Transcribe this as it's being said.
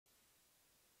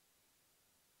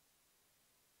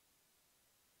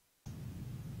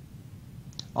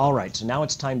All right, so now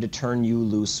it's time to turn you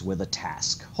loose with a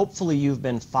task. Hopefully you've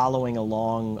been following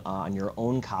along on your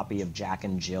own copy of Jack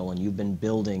and Jill, and you've been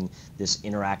building this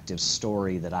interactive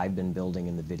story that I've been building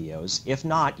in the videos. If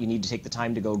not, you need to take the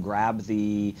time to go grab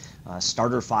the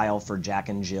starter file for Jack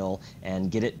and Jill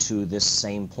and get it to this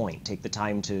same point. Take the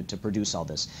time to produce all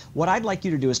this. What I'd like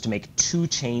you to do is to make two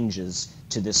changes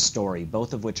to this story,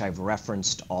 both of which I've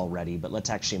referenced already, but let's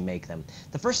actually make them.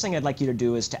 The first thing I'd like you to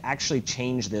do is to actually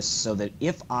change this so that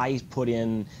if I put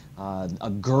in a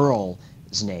girl's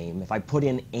name, if I put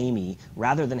in Amy,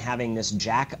 rather than having this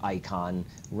Jack icon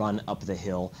run up the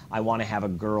hill, I want to have a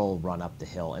girl run up the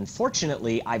hill. And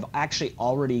fortunately, I've actually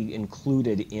already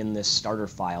included in this starter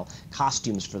file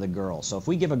costumes for the girl. So if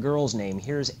we give a girl's name,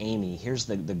 here's Amy, here's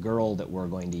the girl that we're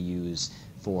going to use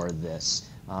for this.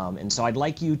 And so I'd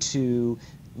like you to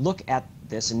look at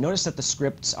this and notice that the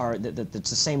scripts are, that it's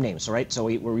the same name. So, right, so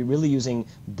we're really using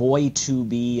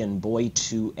boy2b and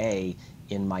boy2a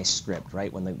in my script,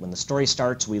 right? When the story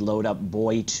starts, we load up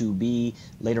boy2b.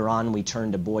 Later on, we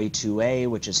turn to boy2a,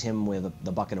 which is him with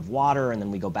the bucket of water, and then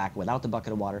we go back without the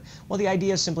bucket of water. Well, the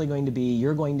idea is simply going to be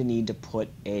you're going to need to put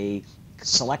a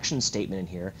selection statement in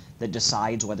here that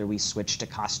decides whether we switch to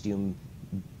costume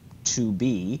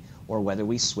 2b or whether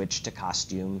we switch to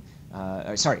costume,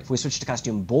 if we switch to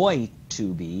costume boy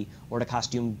 2b or to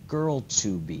costume girl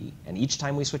 2b. And each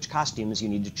time we switch costumes, you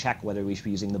need to check whether we should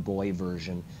be using the boy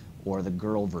version or the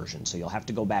girl version. So you'll have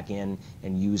to go back in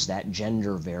and use that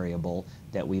gender variable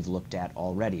that we've looked at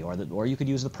already, or you could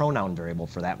use the pronoun variable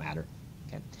for that matter.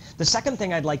 Okay. The second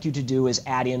thing I'd like you to do is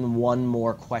add in one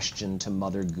more question to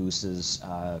Mother Goose's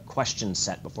question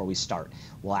set before we start.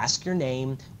 We'll ask your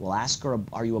name, we'll ask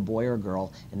are you a boy or a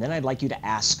girl, and then I'd like you to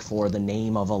ask for the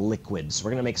name of a liquid. So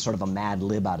we're going to make sort of a Mad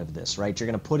Lib out of this, right? You're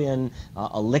going to put in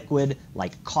a liquid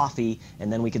like coffee,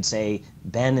 and then we could say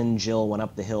Ben and Jill went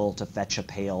up the hill to fetch a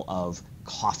pail of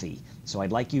coffee. So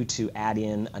I'd like you to add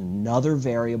in another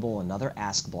variable, another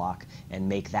ask block, and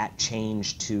make that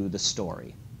change to the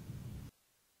story.